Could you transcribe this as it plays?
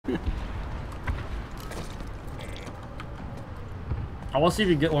I want to see if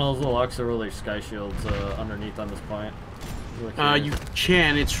you can get one of those little auxiliary sky shields underneath on this plant. You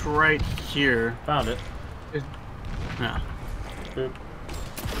can. It's right here. Found it. Yeah. Boop.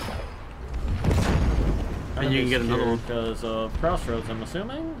 And you can get another one. Because of crossroads, I'm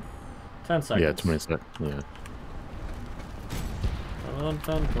assuming? 10 seconds. Yeah, 20 seconds. Yeah.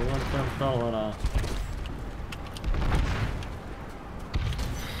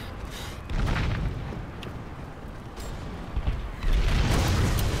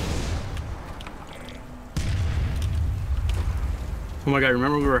 Oh my god,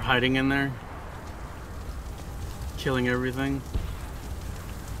 remember we were hiding in there? Killing everything?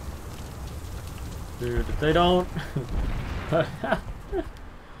 Dude, they don't...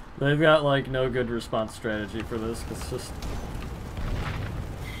 They've got, like, no good response strategy for this, because it's just...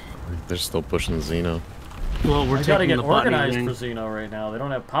 They're still pushing Xeno. Well, we're gotta get the organized for Xeno right now. They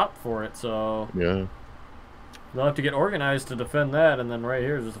don't have pop for it, so... Yeah. They'll have to get organized to defend that, and then right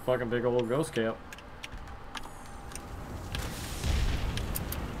here is just a fucking big old ghost camp.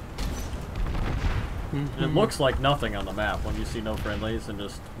 It looks like nothing on the map when you see no friendlies and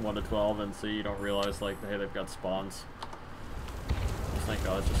just 1 to 12 and see, you don't realize, like, hey, they've got spawns. Just think,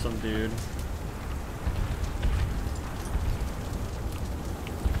 oh, it's just some dude.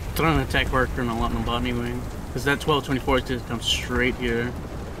 Throw an attack worker and a lot in the botany wing. Because that 1224 is just come straight here.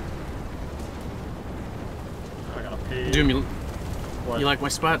 I gotta pee. Doom, you like my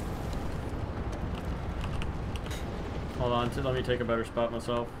spot? Hold on, let me take a better spot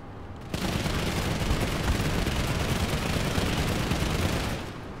myself.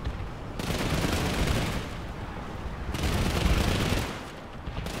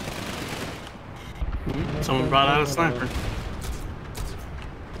 Someone brought out a sniper.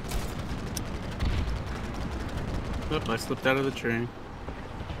 Oop, I slipped out of the tree.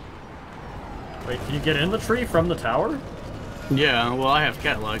 Wait, can you get in the tree from the tower? Yeah, well I have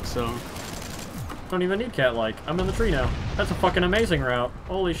cat-like, so... Don't even need cat-like. I'm in the tree now. That's a fucking amazing route.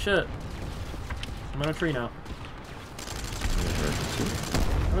 Holy shit. I'm in a tree now.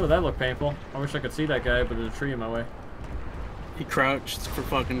 Oh, that looked painful. I wish I could see that guy, but there's a tree in my way. He crouched for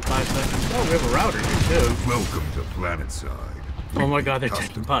fucking 5 seconds. Oh, we have a router here too. Welcome to Planetside. Oh my god, they're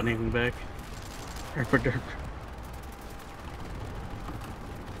taking botany back. Derp.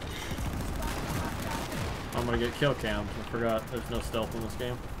 I'm gonna get kill cam. I forgot there's no stealth in this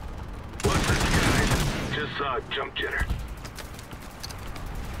game. What's this, guys? Just saw a jump jitter.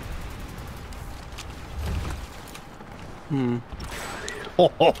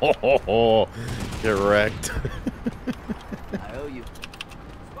 Oh, get wrecked. I owe you.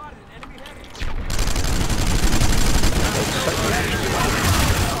 Spotted an enemy heavy.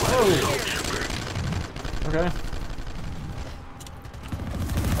 Oh. Okay.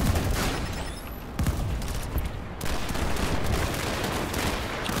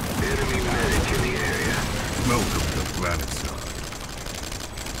 Enemy medic in the area. Welcome to Planetside.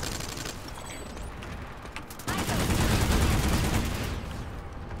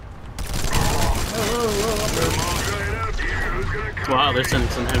 Wow, they're sending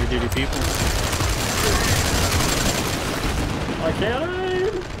some heavy-duty people. I can't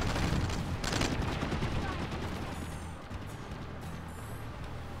aim!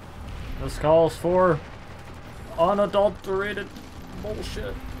 This calls for unadulterated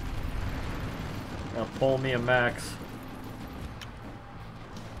bullshit. Now pull me a max.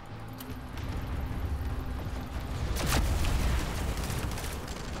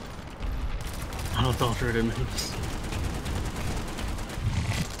 Unadulterated moves.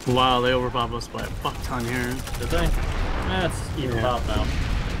 Wow, they overpop us by a fuck ton here. Did they? That's even out now.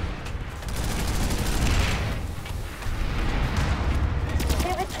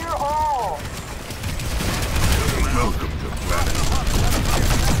 Give it your all. Welcome to Planetside.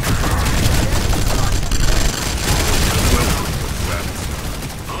 Welcome to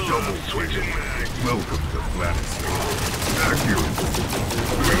Planetside. Double switching mag. Welcome to Planetside. Accurate.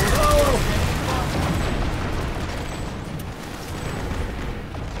 Oh!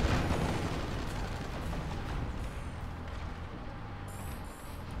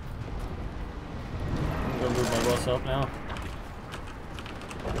 Up now.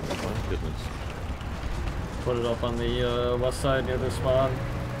 Oh, goodness. Put it up on the west side near their spawn.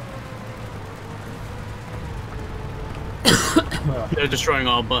 They're destroying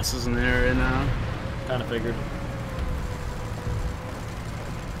all buses in the area now. Kind of figured.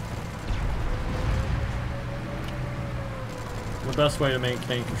 The best way to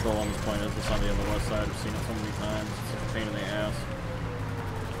maintain control on this point is this on the other west side. I've seen it so many times. It's a pain in the ass.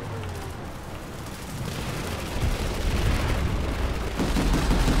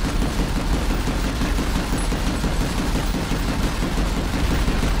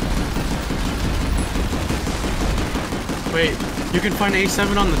 Wait, you can find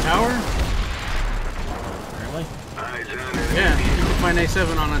A7 on the tower? Apparently. Eyes on enemy. Yeah, you can find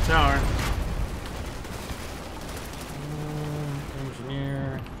A7 on the tower.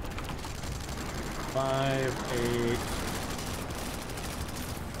 Engineer. 5, 8.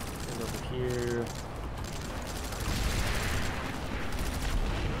 Get over here.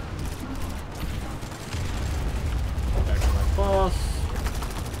 Back to my boss.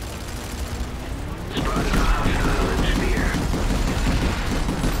 Spotted a hostile engineer.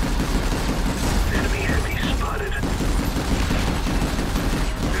 Enemy heavy spotted.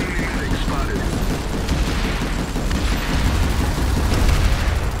 Enemy medic spotted.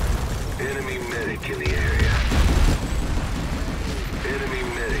 Enemy medic in the area. Enemy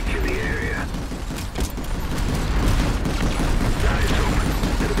medic in the area. Eyes open.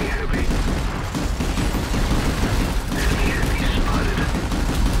 Enemy heavy. Enemy heavy spotted.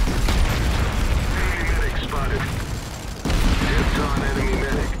 Enemy medic spotted. Hits on enemy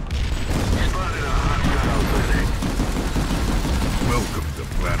medic. Spotted a hostile medic. Welcome to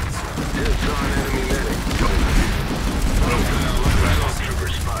Planetside. Hits on enemy medic. Double kill. Welcome to Light assault Planetside. trooper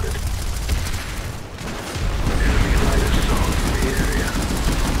spotted. Enemy light assault in the area.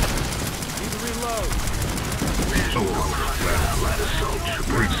 Need to reload. Visual on hostile light assault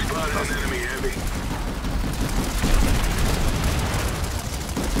trooper. Breaching Spotted an hostile. enemy heavy.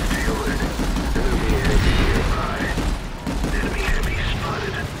 Steeled. Enemy heavy nearby. Enemy heavy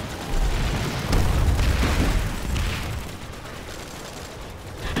spotted.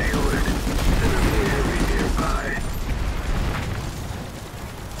 Steeled. Enemy heavy nearby.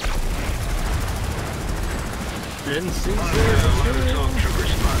 Didn't see Hostile light assault trooper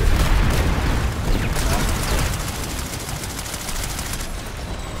spotted.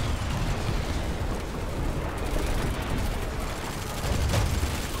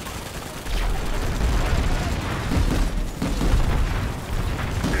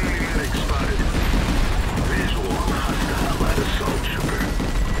 Enemy medic spotted. Visual on hostile light assault trooper.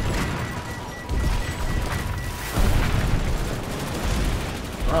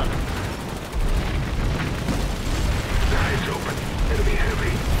 Run. Eyes open. Enemy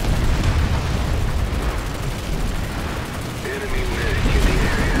heavy. Enemy medic in the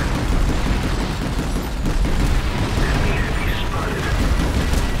area. Enemy heavy spotted.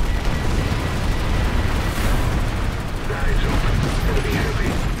 Eyes open. Enemy heavy.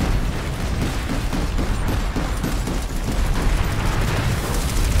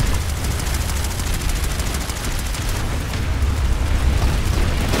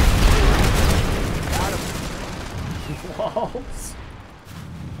 Walls.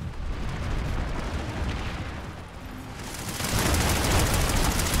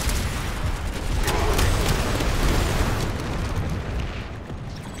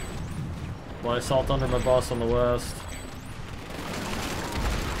 Well, I assault under my boss on the west.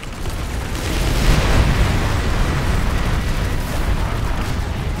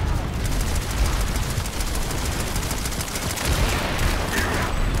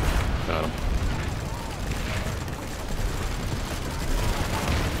 Got him.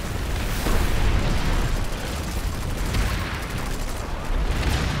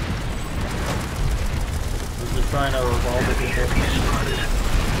 We're just trying to revolve the Enemy people. heavy spotted.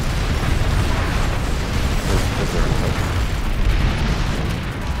 Is there a-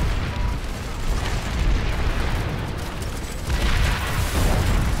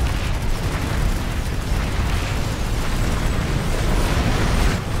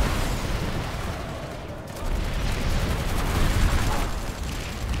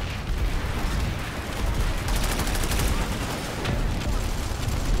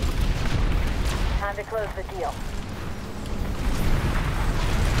 Time to close the deal.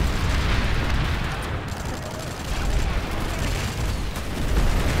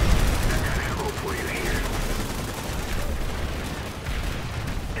 Ammo for you here.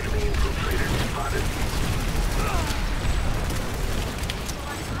 Enemy infiltrator spotted.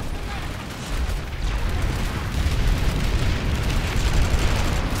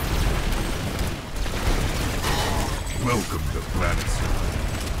 Welcome to Planetside.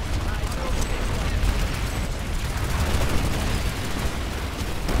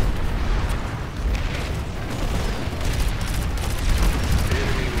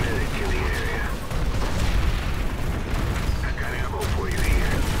 Enemy medic in the area. I got ammo for you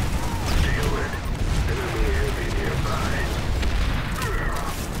here. Steeled. Enemy heavy nearby.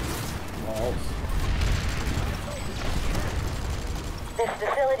 Walls. This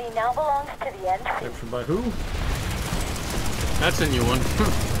facility now belongs to the NC. Captured by who? That's a new one.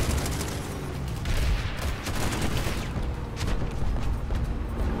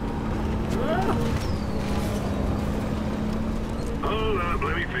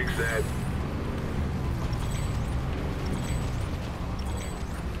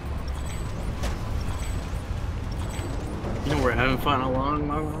 You know, we're having fun a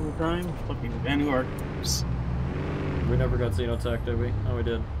long time. Fucking Vanu Archives. We never got Xenotech, did we? Oh, we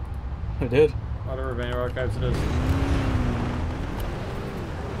did. I did. Whatever Vanu Archives it is.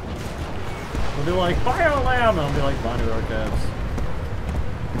 We'll be like, Biolab! And I'll be like, Vanu Archives.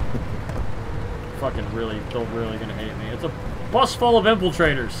 Fucking really, they're really gonna hate me. It's a bus full of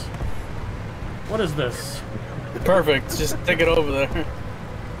infiltrators. What is this? Perfect. Just take it over there.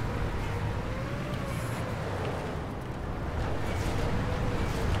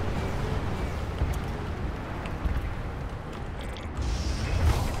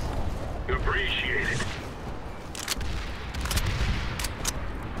 Appreciate it.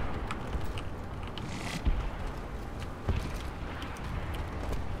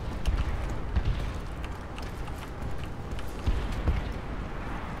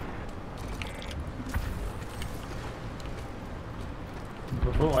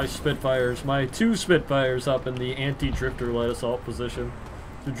 Oh, I Spitfires. My 2 Spitfires up in the anti-drifter light assault position.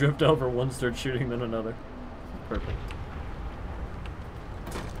 To drift over, one starts shooting, then another. Perfect.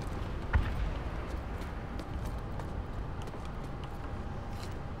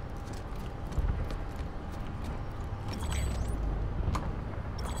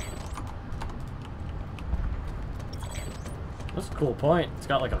 That's a cool point. It's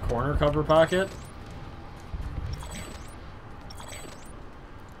got like a corner cover pocket.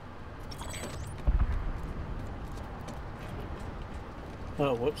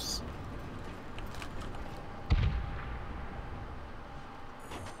 Oh, whoops.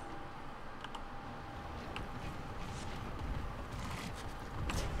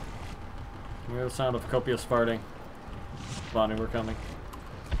 We hear the sound of copious farting. Bonnie, we're coming.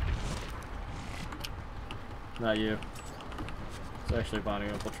 Not you. It's actually a Bonnie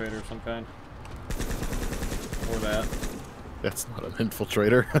infiltrator of some kind. Or that. That's not an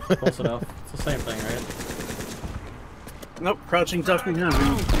infiltrator. Close enough. It's the same thing, right? Nope, crouching duck and heavy.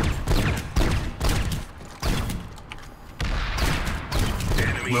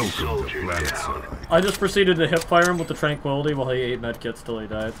 Enemy Welcome to soldier down. Planetside. I just proceeded to hip fire him with the tranquility while he ate medkits till he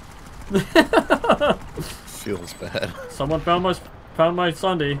died. Feels bad. Someone found my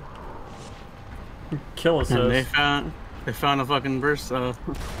Sunday. Kill assist. And they found a fucking burst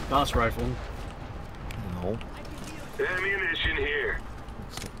boss rifle. No. Ammunition here.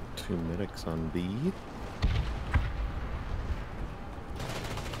 So 2 medics on B.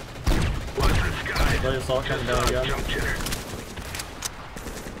 Watch the sky. Light assault coming down again. Jump jitter.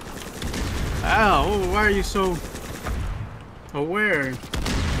 Ow! Why are you so aware?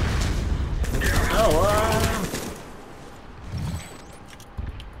 Oh,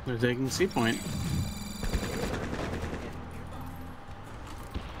 They're taking C point.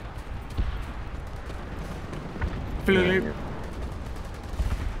 Flip.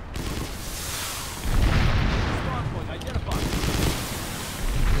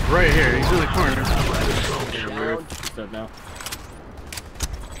 Right here, he's in the corner. He's dead now.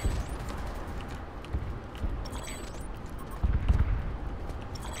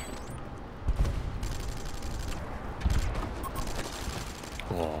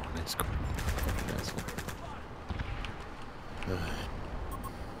 Oh, nice. Fucking asshole.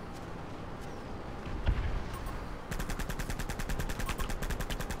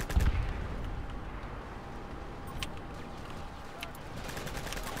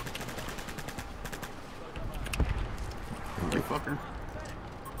 You fucker.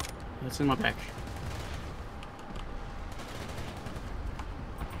 That's in my back.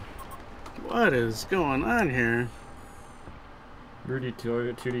 What is going on here? Rudy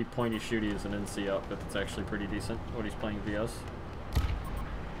 2D pointy shooty is an NC up, but it's actually pretty decent when he's playing VS.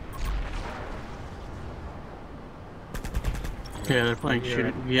 Yeah, they're playing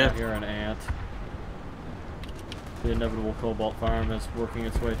shooting. Yeah, Yeah. you're an ant. The inevitable cobalt farm is working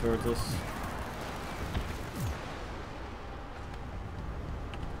its way towards us.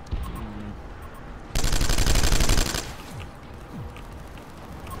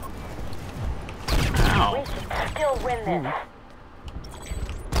 Ow. We can still win this.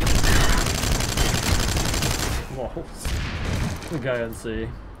 Whoa. The guy on C.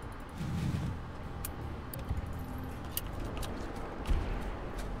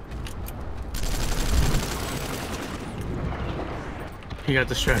 He got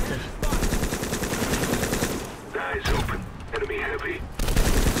distracted. Eyes open. Enemy heavy.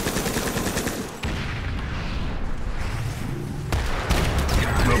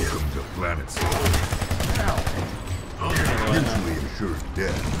 Welcome to Planetside. Mutually assured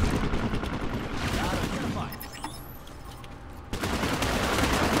death.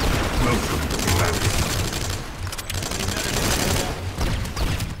 Welcome to Planetside.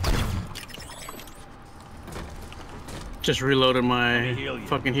 Just reloaded my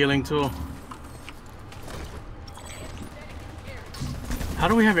fucking healing tool. How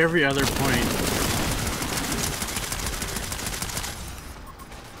do we have every other point?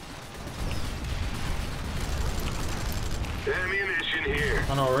 Ammunition here.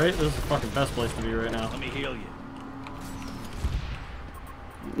 I know, right? This is the fucking best place to be right now. Let me heal you.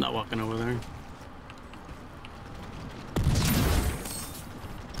 Not walking over there.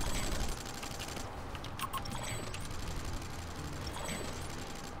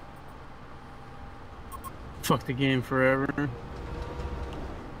 Fuck the game forever.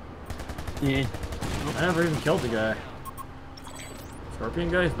 Yeah. I never even killed the guy. Scorpion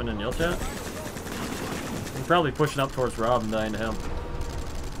guy? He's been in Yell chat? He's probably pushing up towards Rob and dying to him.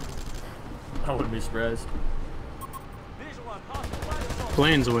 I wouldn't be surprised.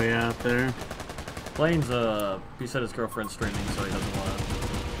 Plane's way out there. Blaine's, he said his girlfriend's streaming, so he doesn't want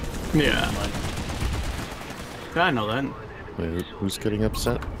to. Yeah. I know that. Wait, who's getting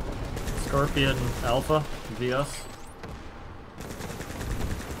upset? Scorpion Alpha VS.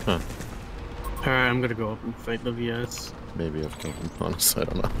 Huh. Alright, I'm gonna go up and fight the VS. Maybe I've killed him. Honestly, I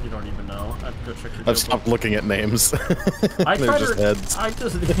don't know. You don't even know. I have to go check your I've stopped looking at names. I They're try just to. heads. I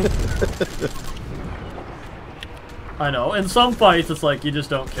just. I know. In some fights, it's like you just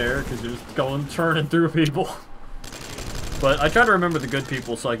don't care because you're just going turning through people. But I try to remember the good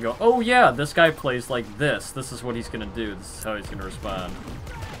people so I can go, oh yeah, this guy plays like this. This is what he's gonna do. This is how he's gonna respond.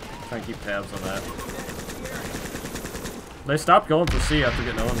 Try and keep tabs on that. They stopped going for C after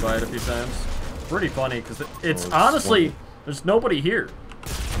getting owned by it a few times. Pretty funny because it's honestly there's nobody here.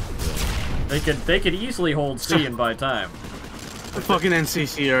 They could easily hold C and buy time. The fucking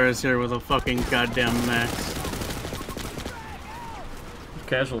NCCR is here with a fucking goddamn max.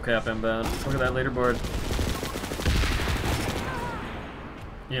 Casual cap inbound. Look at that leaderboard.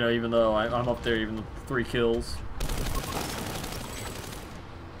 You know, even though I'm up there, even 3 kills.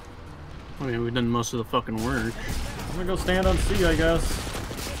 I mean, we've done most of the fucking work. I'm gonna go stand on C, I guess.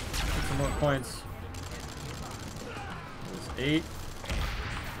 Get some more points. There's 8.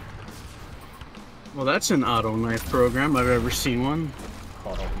 Well, that's an auto knife program. I've ever seen one.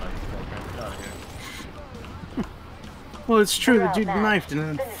 Auto knife program. Get out of here. Well, it's true. The dude knifed and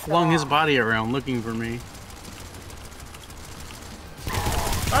then flung his body around looking for me.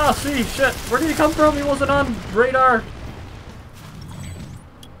 Ah, C, shit! Where did he come from? He wasn't on radar!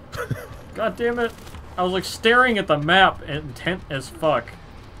 God damn it. I was like staring at the map, intent as fuck.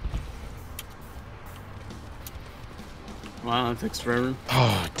 Wow, that takes forever.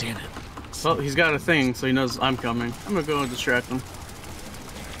 Oh, damn it. Well, he's got a thing, so he knows I'm coming. I'm gonna go and distract him.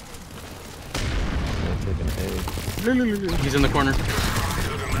 I'm taking A. He's in the corner.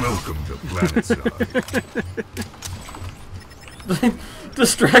 Welcome to Planetside.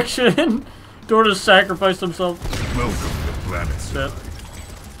 Distraction! Dorda sacrificed himself. Welcome to Planetside. Shit.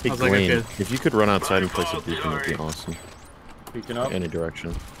 Hey, I was like, Glenn, okay. if you could run outside and place a beacon, that'd be awesome. Beacon up. Any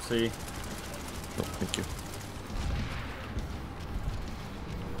direction. C. Oh, thank you.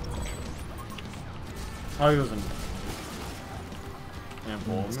 Oh, he was in.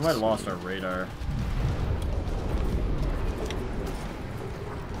 Ample. We might have lost our radar.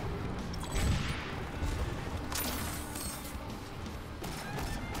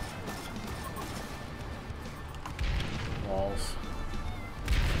 Walls.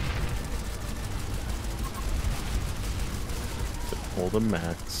 Hold a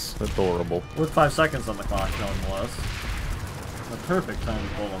max. Adorable. With 5 seconds on the clock, nonetheless. The perfect time to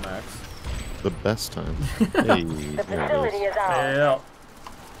pull a max. The best time. Hey, The there facility it is. is ours. Yeah.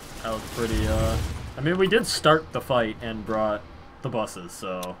 That was pretty, I mean, we did start the fight and brought the buses,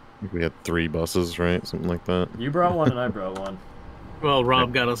 so... I think we had 3 buses, right? Something like that. You brought one and I brought one. Well,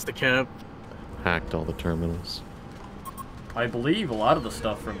 Rob got us the cap. Hacked all the terminals. I believe a lot of the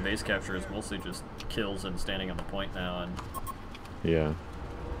stuff from base capture is mostly just kills and standing on the point now, and... Yeah.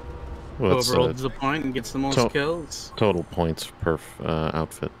 Well, that's Whoever holds the point and gets the most kills. total points per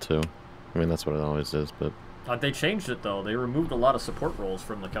outfit, too. I mean, that's what it always is, but... they changed it, though. They removed a lot of support roles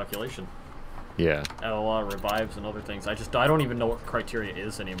from the calculation. Yeah. And a lot of revives and other things. I don't even know what criteria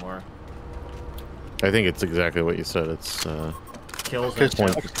is anymore. I think it's exactly what you said. It's, Kills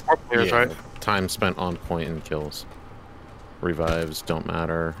and yeah, right? Time spent on point and kills. Revives don't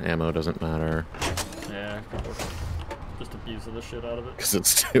matter. Ammo doesn't matter. Yeah, just abusing the shit out of it. Because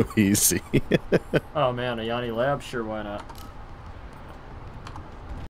it's too easy. Oh man, a Yanni Lab? Sure, why not?